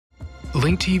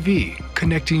Link TV,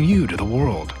 connecting you to the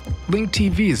world. Link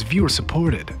TV is viewer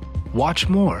supported. Watch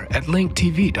more at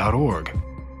linktv.org.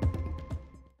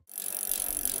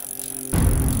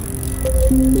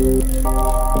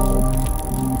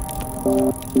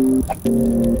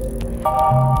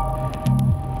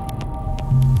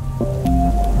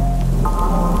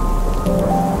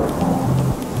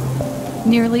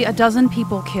 Nearly a dozen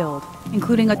people killed,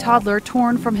 including a toddler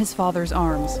torn from his father's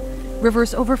arms.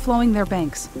 Rivers overflowing their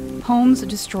banks, homes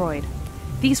destroyed.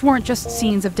 These weren't just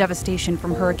scenes of devastation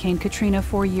from Hurricane Katrina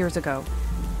 4 years ago.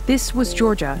 This was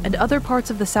Georgia and other parts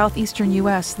of the southeastern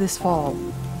U.S. this fall.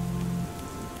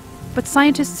 But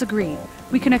scientists agree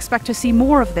we can expect to see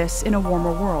more of this in a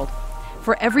warmer world.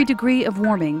 For every degree of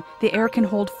warming, the air can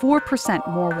hold 4%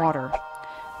 more water.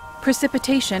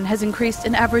 Precipitation has increased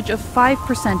an average of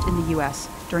 5% in the U.S.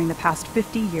 during the past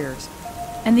 50 years.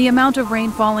 And the amount of rain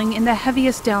falling in the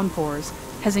heaviest downpours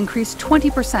has increased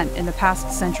 20% in the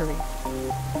past century.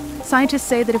 Scientists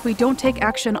say that if we don't take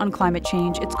action on climate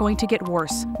change, it's going to get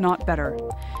worse, not better.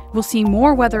 We'll see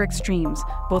more weather extremes,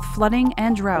 both flooding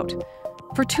and drought.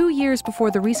 For 2 years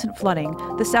before the recent flooding,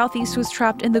 the Southeast was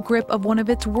trapped in the grip of one of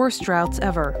its worst droughts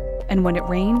ever. And when it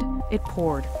rained, it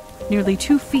poured. Nearly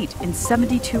 2 feet in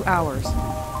 72 hours.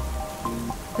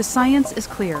 The science is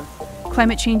clear.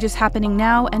 Climate change is happening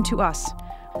now and to us.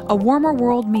 A warmer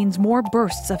world means more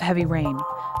bursts of heavy rain,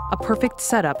 a perfect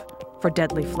setup for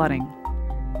deadly flooding.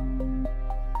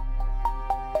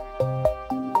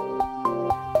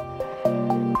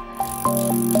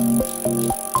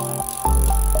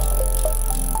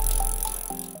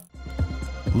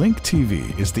 Link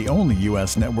TV is the only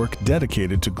U.S. network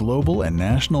dedicated to global and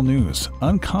national news,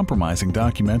 uncompromising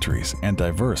documentaries, and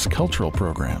diverse cultural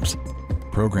programs.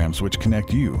 Programs which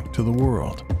connect you to the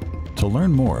world. To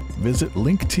learn more, visit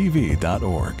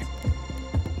linktv.org.